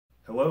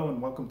Hello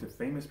and welcome to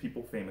Famous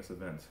People, Famous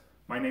Events.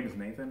 My name is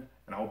Nathan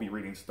and I will be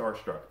reading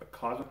Starstruck, The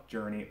Cosmic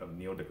Journey of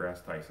Neil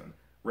deGrasse Tyson,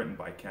 written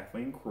by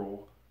Kathleen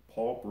Krull,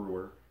 Paul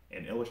Brewer,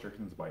 and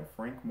illustrations by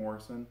Frank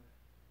Morrison,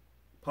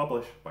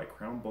 published by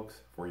Crown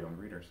Books for young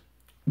readers.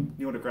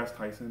 Neil deGrasse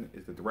Tyson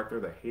is the director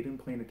of the Hayden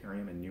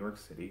Planetarium in New York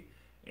City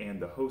and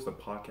the host of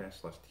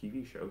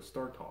podcast/TV show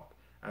Star Talk,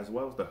 as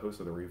well as the host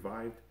of the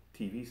revived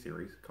TV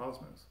series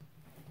Cosmos.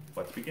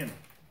 Let's begin.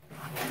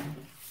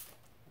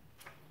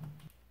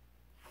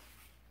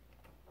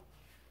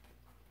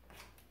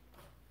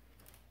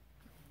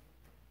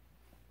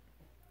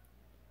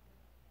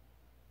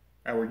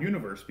 Our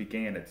universe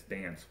began its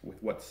dance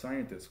with what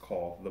scientists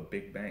call the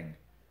Big Bang.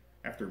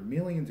 After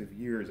millions of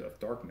years of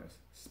darkness,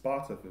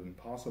 spots of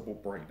impossible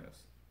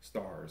brightness,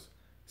 stars,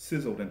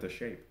 sizzled into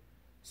shape.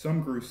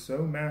 Some grew so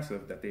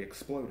massive that they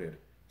exploded,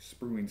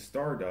 spewing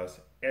stardust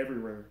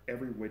everywhere,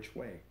 every which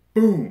way.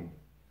 Boom!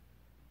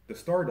 The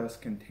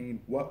stardust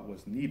contained what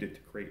was needed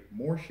to create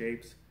more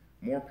shapes,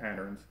 more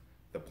patterns,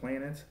 the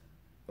planets,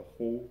 the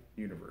whole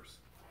universe.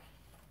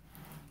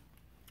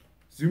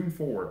 Zoom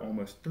forward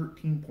almost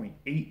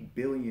 13.8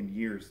 billion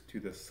years to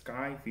the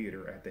Sky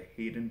Theater at the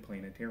Hayden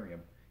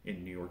Planetarium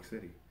in New York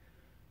City.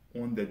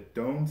 On the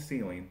domed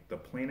ceiling, the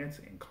planets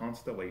and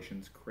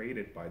constellations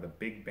created by the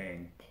Big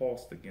Bang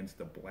pulsed against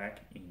the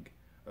black ink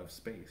of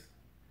space.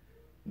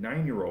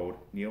 9-year-old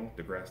Neil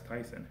deGrasse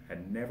Tyson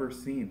had never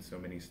seen so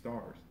many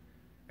stars.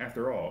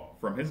 After all,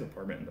 from his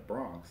apartment in the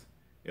Bronx,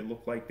 it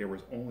looked like there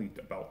was only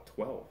about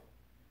 12.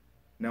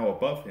 Now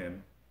above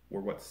him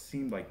were what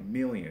seemed like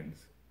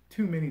millions,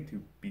 too many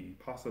to be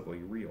possibly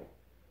real.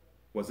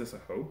 Was this a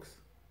hoax?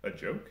 A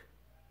joke?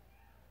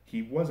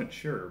 He wasn't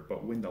sure,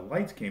 but when the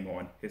lights came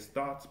on, his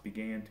thoughts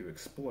began to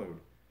explode.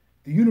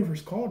 The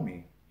universe called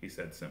me, he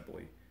said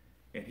simply,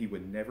 and he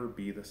would never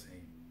be the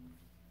same.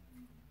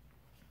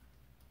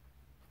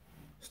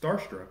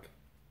 Starstruck,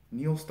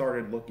 Neil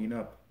started looking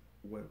up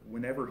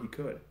whenever he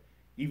could.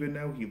 Even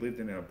though he lived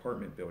in an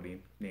apartment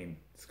building named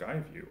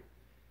Skyview,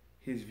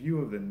 his view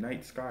of the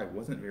night sky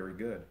wasn't very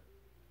good.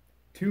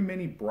 Too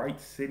many bright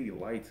city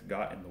lights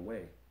got in the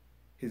way.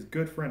 His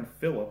good friend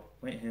Philip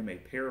lent him a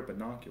pair of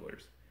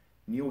binoculars.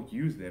 Neil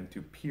used them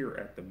to peer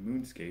at the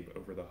moonscape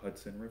over the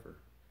Hudson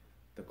River.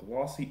 The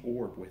glossy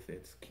orb with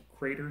its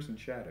craters and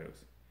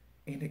shadows.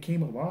 And it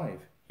came alive,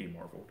 he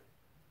marveled.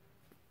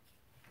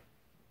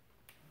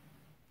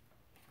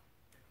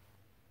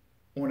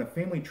 On a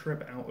family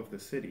trip out of the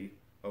city,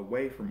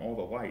 away from all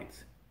the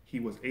lights, he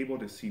was able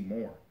to see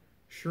more.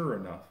 Sure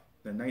enough,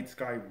 the night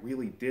sky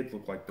really did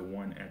look like the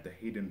one at the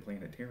Hayden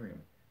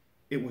Planetarium.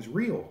 It was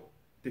real.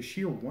 The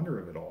sheer wonder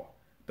of it all,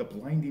 the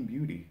blinding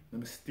beauty, the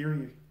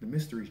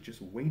mysteries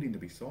just waiting to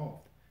be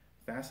solved,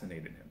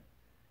 fascinated him.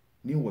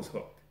 Neil was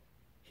hooked.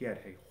 He had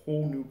a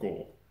whole new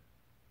goal.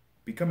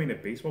 Becoming a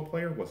baseball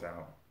player was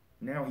out.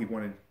 Now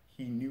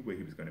he knew what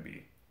he was going to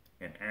be,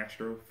 an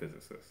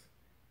astrophysicist,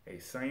 a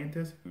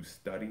scientist who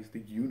studies the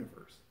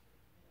universe.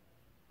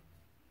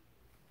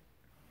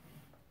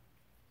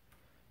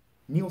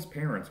 Neil's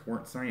parents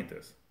weren't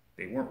scientists.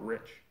 They weren't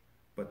rich,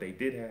 but they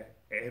did have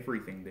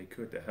everything they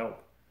could to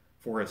help.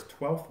 For his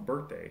 12th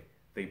birthday,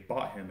 they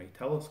bought him a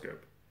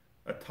telescope.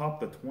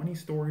 Atop the 20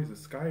 stories of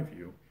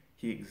Skyview,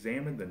 he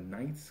examined the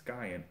night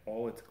sky in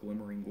all its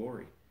glimmering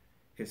glory.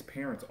 His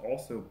parents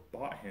also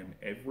bought him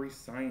every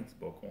science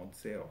book on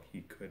sale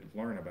he could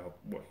learn about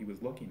what he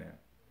was looking at.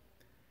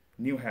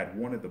 Neil had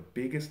one of the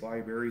biggest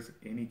libraries of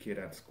any kid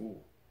at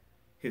school.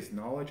 His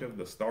knowledge of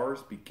the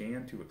stars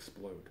began to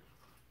explode.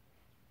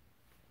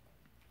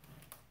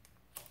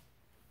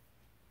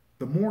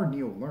 The more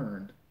Neil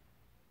learned,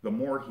 the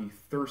more he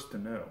thirsted to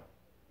know,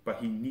 but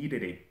he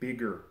needed a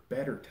bigger,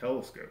 better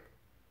telescope,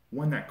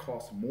 one that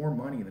cost more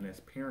money than his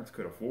parents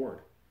could afford.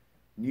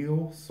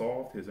 Neil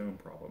solved his own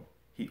problem.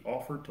 He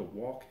offered to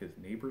walk his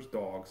neighbor's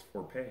dogs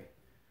for pay.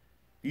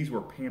 These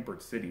were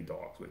pampered city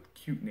dogs with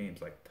cute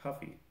names like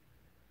Tuffy.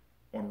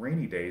 On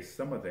rainy days,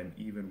 some of them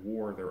even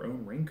wore their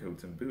own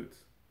raincoats and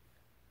boots.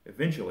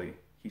 Eventually,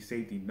 he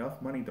saved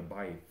enough money to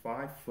buy a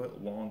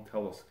 5-foot-long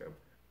telescope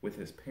with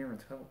his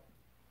parents' help.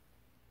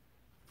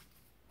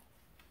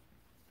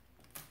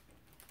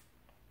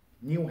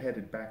 Neil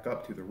headed back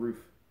up to the roof.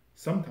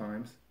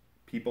 Sometimes,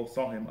 people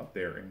saw him up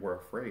there and were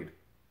afraid.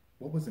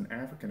 What was an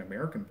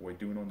African-American boy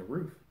doing on the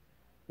roof?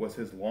 Was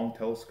his long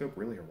telescope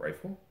really a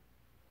rifle?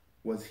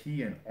 Was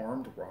he an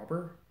armed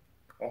robber?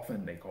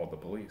 Often they called the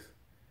police.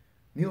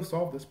 Neil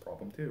solved this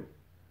problem too.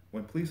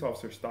 When police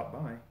officers stopped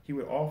by, he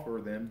would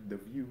offer them the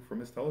view from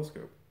his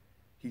telescope.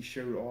 He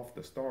showed off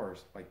the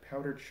stars like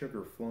powdered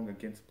sugar flung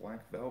against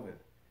black velvet.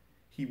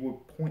 He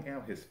would point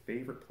out his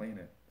favorite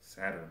planet,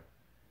 Saturn.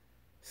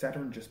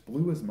 Saturn just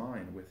blew his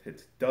mind with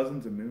its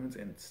dozens of moons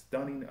and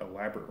stunning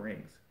elaborate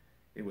rings.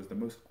 It was the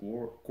most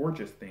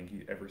gorgeous thing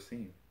he'd ever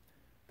seen.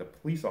 The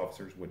police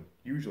officers would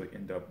usually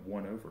end up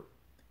won over.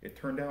 It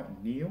turned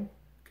out Neil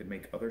could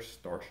make others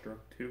starstruck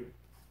too.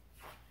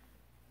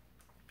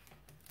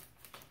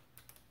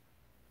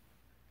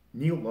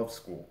 Neil loved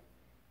school.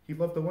 He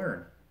loved to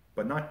learn,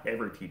 but not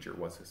every teacher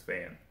was his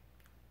fan.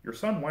 Your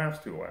son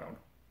laughs too loud.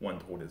 one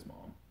told his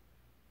mom.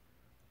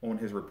 On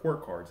his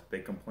report cards, they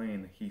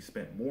complained he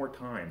spent more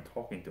time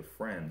talking to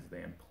friends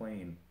than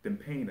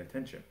paying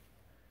attention.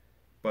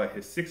 But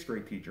his sixth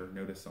grade teacher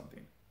noticed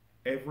something.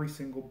 Every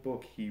single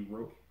book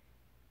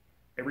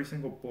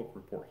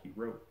report he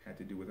wrote had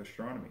to do with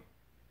astronomy.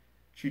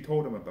 She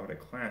told him about a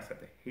class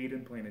at the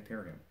Hayden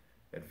Planetarium,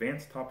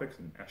 Advanced Topics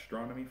in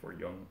Astronomy for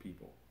Young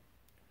People.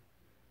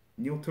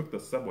 Neil took the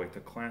subway to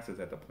classes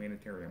at the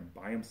planetarium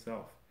by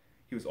himself.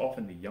 He was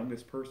often the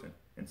youngest person,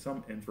 and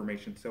some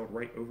information sailed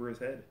right over his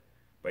head.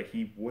 But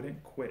he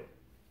wouldn't quit,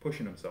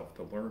 pushing himself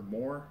to learn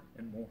more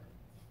and more.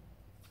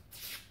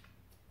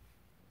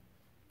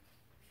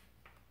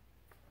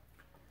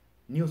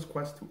 Neil's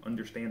quest to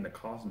understand the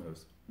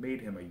cosmos made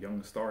him a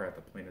young star at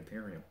the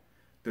planetarium.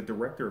 The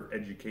director of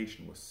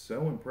education was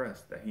so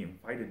impressed that he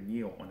invited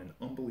Neil on an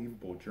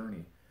unbelievable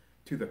journey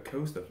to the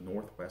coast of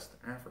Northwest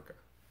Africa.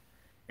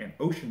 An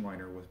ocean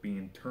liner was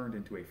being turned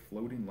into a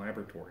floating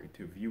laboratory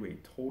to view a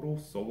total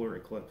solar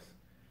eclipse.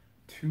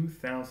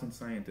 2,000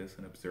 scientists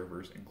and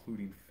observers,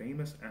 including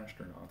famous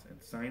astronauts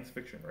and science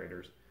fiction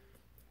writers,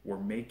 were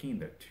making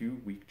the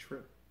 2-week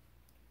trip.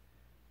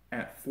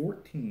 At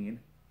 14,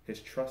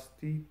 his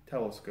trusty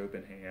telescope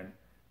in hand,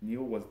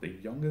 Neil was the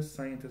youngest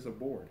scientist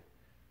aboard.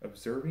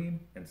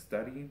 Observing and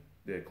studying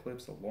the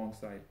eclipse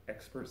alongside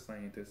expert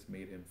scientists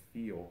made him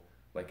feel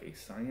like a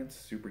science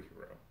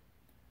superhero.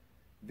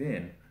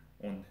 Then,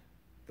 on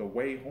the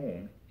way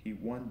home, he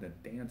won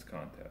the dance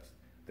contest,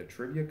 the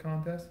trivia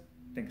contest,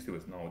 thanks to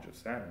his knowledge of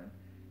Saturn,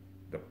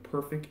 the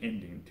perfect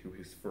ending to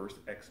his first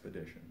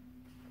expedition.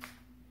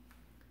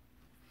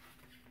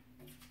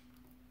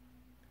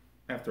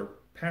 After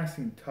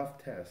passing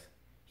tough tests,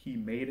 he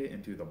made it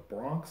into the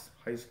Bronx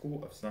High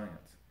School of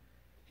Science.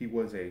 He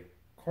was a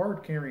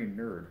card-carrying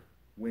nerd,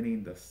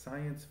 winning the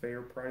science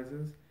fair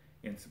prizes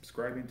and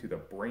subscribing to the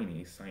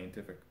brainy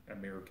Scientific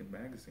American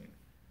magazine.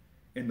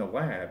 In the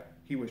lab,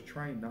 he was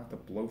trying not to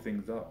blow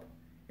things up.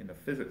 In the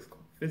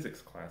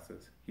physics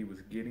classes, he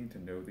was getting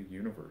to know the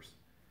universe.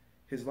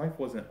 His life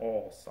wasn't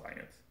all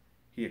science.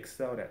 He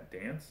excelled at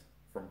dance,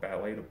 from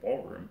ballet to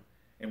ballroom,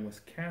 and was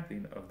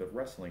captain of the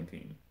wrestling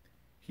team.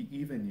 He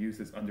even used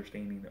his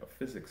understanding of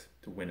physics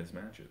to win his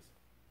matches.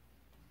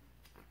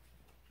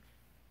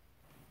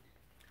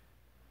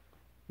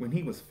 When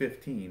he was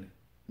 15,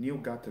 Neil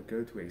got to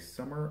go to a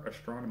summer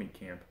astronomy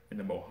camp in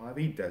the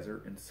Mojave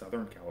Desert in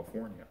Southern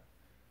California.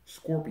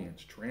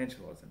 Scorpions,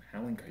 tarantulas, and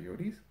howling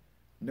coyotes?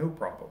 No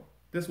problem.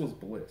 This was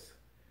bliss.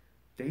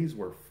 Days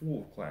were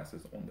full of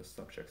classes on the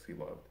subjects he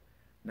loved.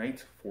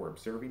 Nights for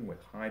observing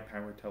with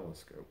high-powered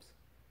telescopes.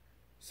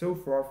 So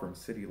far from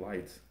city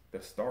lights,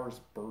 the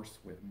stars burst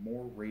with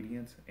more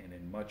radiance and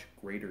in much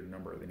greater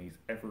number than he's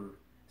ever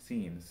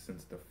seen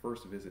since the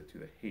first visit to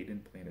the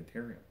Hayden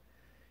Planetarium.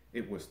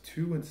 It was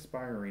too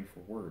inspiring for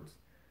words,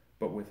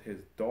 but with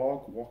his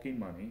dog-walking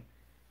money,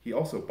 he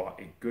also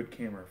bought a good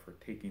camera for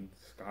taking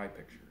sky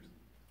pictures.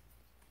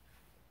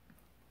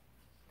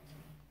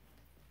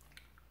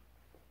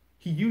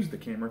 He used the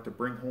camera to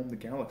bring home the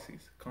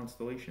galaxies,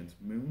 constellations,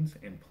 moons,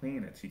 and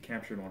planets he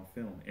captured on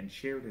film and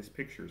shared his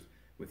pictures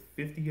with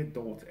 50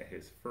 adults at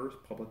his first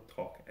public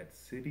talk at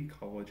City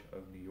College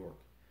of New York.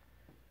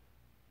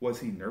 Was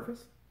he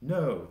nervous?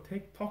 No,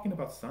 talking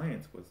about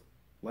science was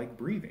like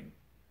breathing,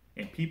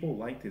 and people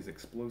liked his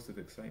explosive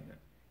excitement.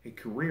 A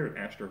career in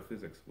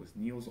astrophysics was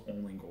Neil's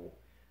only goal.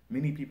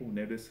 Many people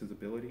noticed his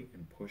ability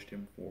and pushed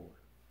him forward.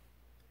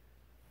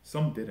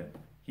 Some didn't.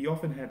 He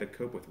often had to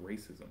cope with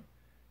racism.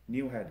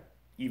 Neil had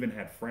even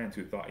had friends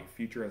who thought a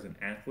future as an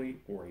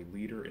athlete or a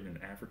leader in an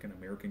African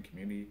American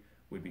community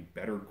would be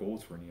better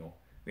goals for Neil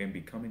than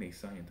becoming a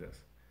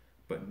scientist.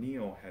 But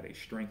Neil had a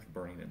strength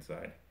burning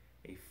inside,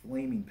 a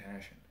flaming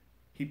passion.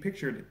 He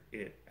pictured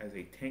it as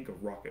a tank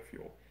of rocket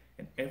fuel,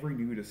 and every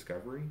new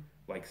discovery,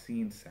 like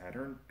seeing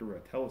Saturn through a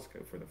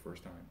telescope for the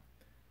first time,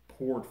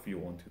 poured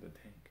fuel into the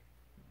tank.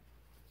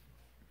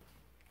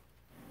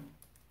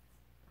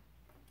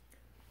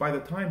 By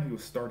the time he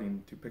was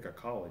starting to pick a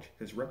college,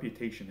 his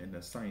reputation in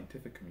the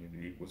scientific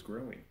community was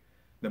growing.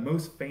 The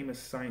most famous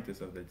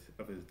scientist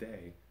of his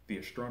day, the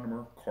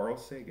astronomer Carl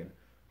Sagan,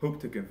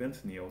 hoped to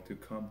convince Neil to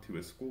come to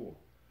his school.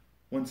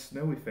 One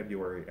snowy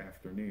February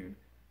afternoon,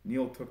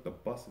 Neil took the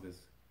bus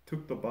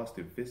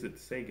to visit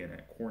Sagan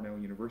at Cornell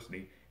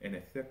University in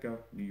Ithaca,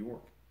 New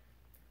York.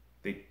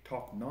 They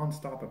talked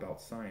nonstop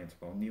about science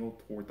while Neil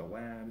toured the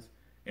labs,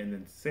 and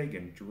then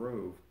Sagan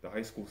drove the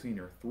high school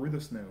senior through the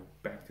snow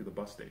back to the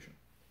bus station.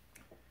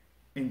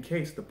 In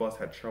case the bus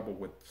had trouble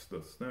with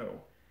the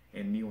snow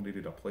and Neil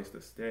needed a place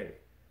to stay,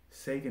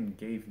 Sagan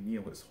gave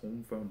Neil his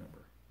home phone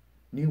number.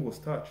 Neil was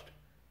touched,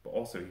 but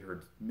also he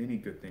heard many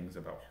good things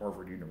about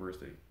Harvard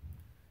University.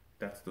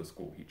 That's the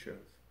school he chose.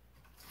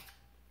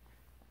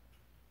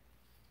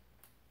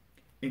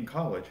 In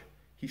college,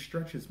 he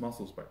stretched his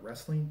muscles by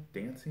wrestling,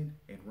 dancing,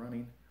 and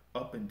running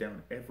up and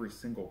down every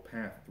single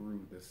path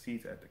through the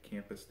seats at the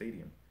campus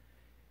stadium.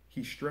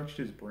 He stretched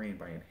his brain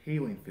by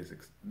inhaling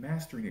physics,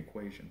 mastering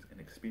equations, and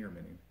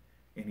experimenting.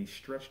 And he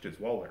stretched his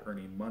wallet,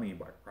 earning money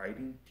by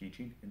writing,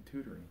 teaching, and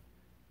tutoring.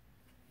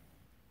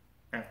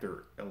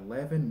 After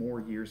 11 more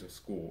years of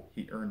school,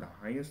 he earned the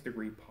highest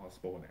degree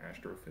possible in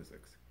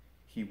astrophysics.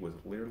 He was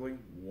literally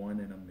 1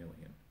 in a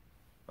million.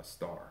 A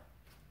star.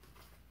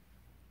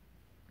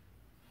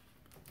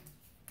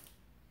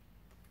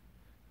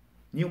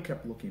 Neil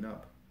kept looking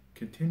up,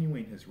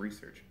 continuing his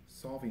research,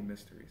 solving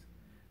mysteries.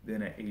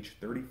 Then at age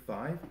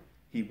 35,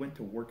 he went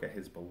to work at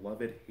his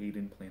beloved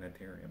Hayden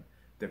Planetarium,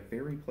 the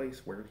very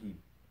place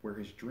where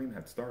his dream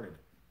had started.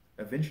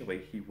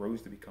 Eventually, he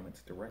rose to become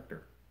its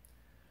director.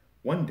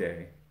 One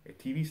day, a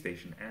TV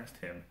station asked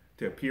him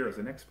to appear as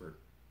an expert.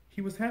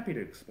 He was happy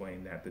to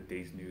explain that the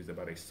day's news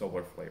about a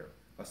solar flare,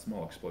 a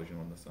small explosion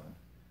on the sun.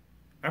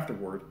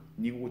 Afterward,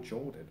 Neil was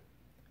jolted.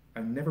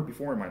 I've never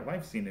before in my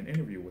life seen an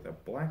interview with a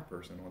black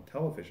person on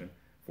television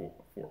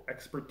for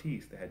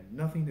expertise that had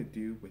nothing to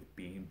do with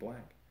being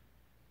black.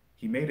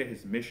 He made it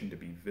his mission to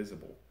be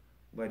visible,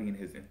 letting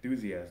his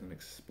enthusiasm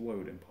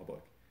explode in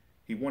public.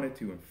 He wanted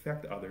to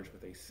infect others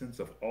with a sense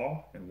of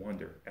awe and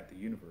wonder at the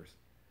universe.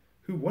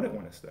 Who wouldn't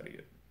want to study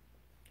it?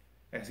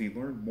 As he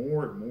learned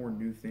more and more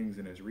new things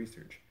in his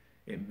research,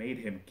 it made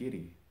him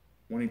giddy,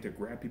 wanting to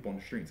grab people on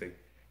the street and say,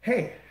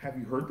 "Hey, have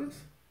you heard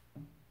this?"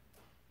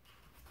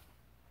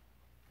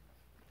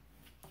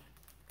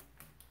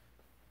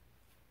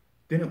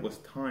 Then it was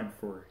time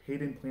for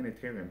Hayden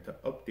Planetarium to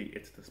update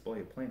its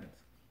display of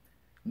planets.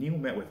 Neil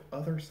met with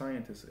other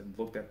scientists and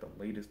looked at the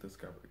latest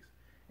discoveries.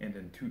 And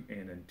in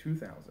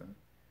 2000,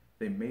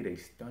 they made a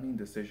stunning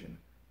decision.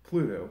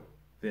 Pluto,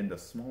 then the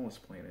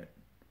smallest planet,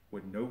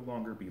 would no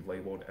longer be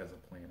labeled as a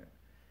planet.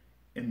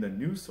 In the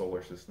new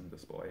solar system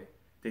display,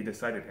 they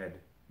decided it had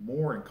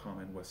more in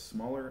common with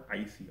smaller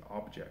icy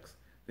objects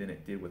than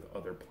it did with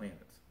other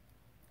planets.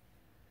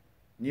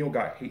 Neil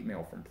got hate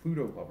mail from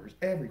Pluto lovers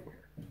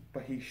everywhere,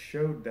 but he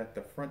showed that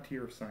the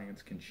frontier of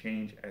science can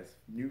change as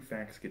new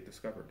facts get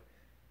discovered.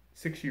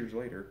 6 years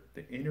later,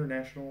 the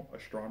International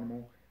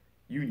Astronomical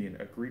Union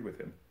agreed with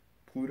him.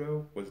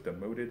 Pluto was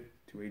demoted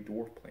to a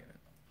dwarf planet.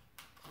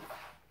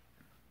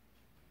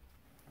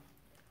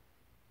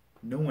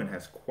 No one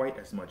has quite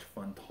as much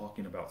fun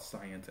talking about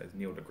science as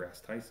Neil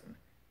deGrasse Tyson.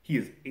 He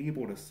is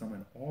able to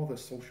summon all the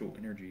social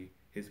energy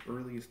his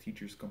earliest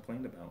teachers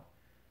complained about.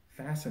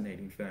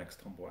 Fascinating facts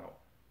tumble out,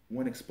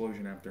 one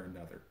explosion after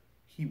another.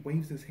 He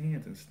waves his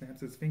hands and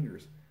snaps his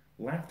fingers.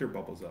 Laughter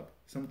bubbles up,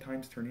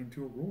 sometimes turning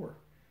into a roar.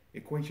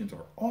 Equations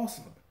are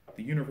awesome.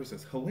 The universe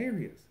is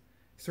hilarious.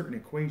 Certain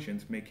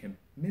equations make him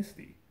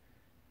misty.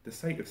 The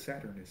sight of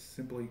Saturn is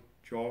simply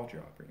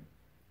jaw-dropping.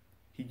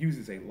 He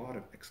uses a lot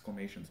of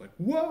exclamations like,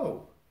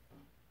 "Whoa!"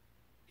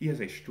 He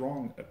has a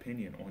strong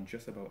opinion on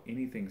just about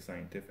anything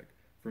scientific,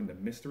 from the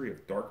mystery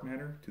of dark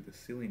matter to the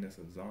silliness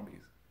of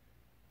zombies.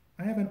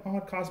 "I have an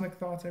odd cosmic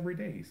thoughts every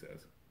day," he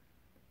says.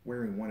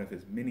 Wearing one of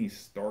his many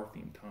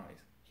star-themed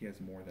ties, he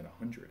has more than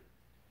 100.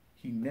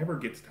 He never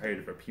gets tired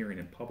of appearing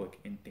in public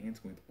and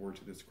dancing with words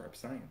to describe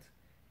science.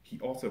 He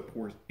also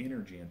pours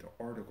energy into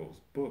articles,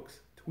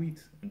 books,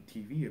 tweets, and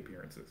TV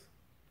appearances.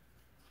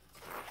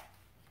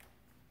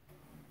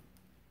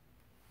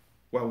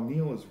 While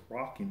Neil is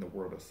rocking the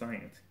world of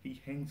science, he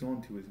hangs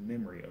on to his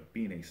memory of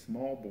being a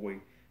small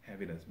boy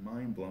having his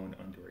mind blown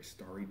under a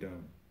starry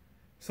dome.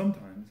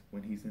 Sometimes,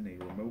 when he's in a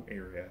remote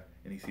area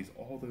and he sees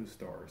all those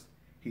stars,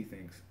 he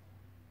thinks,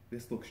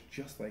 "This looks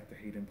just like the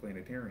Hayden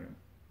Planetarium."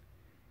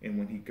 And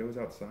when he goes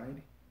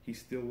outside, he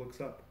still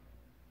looks up.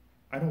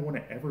 I don't want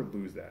to ever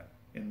lose that,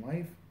 in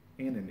life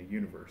and in the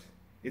universe.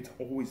 It's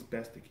always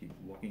best to keep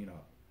looking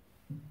up.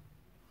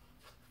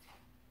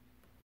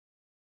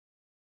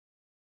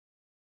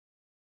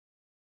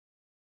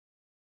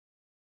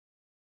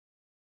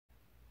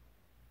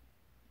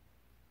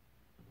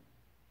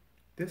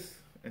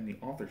 This, in the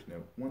author's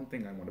note, one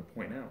thing I want to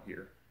point out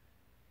here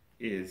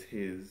is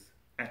his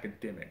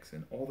academics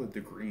and all the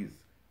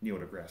degrees Neil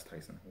deGrasse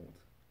Tyson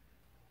holds.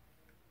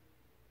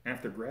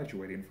 After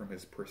graduating from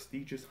his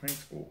prestigious high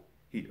school,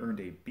 he earned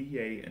a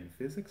BA in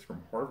physics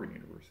from Harvard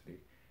University,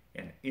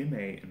 an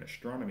MA in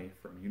astronomy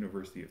from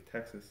University of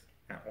Texas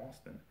at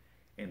Austin,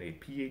 and a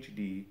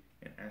PhD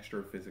in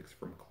astrophysics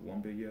from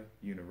Columbia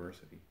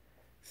University.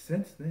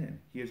 Since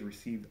then, he has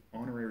received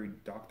honorary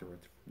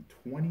doctorates from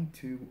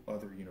 22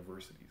 other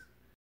universities.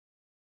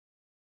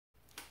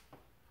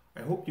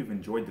 I hope you've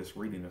enjoyed this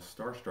reading of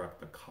Starstruck,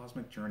 The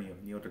Cosmic Journey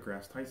of Neil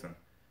deGrasse Tyson.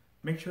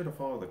 Make sure to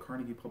follow the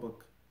Carnegie Public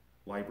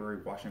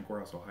Library Washington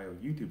Courthouse, Ohio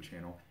YouTube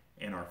channel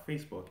and our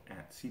Facebook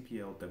at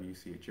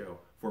CPLWCHO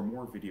for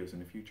more videos in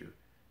the future.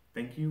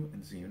 Thank you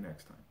and see you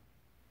next time.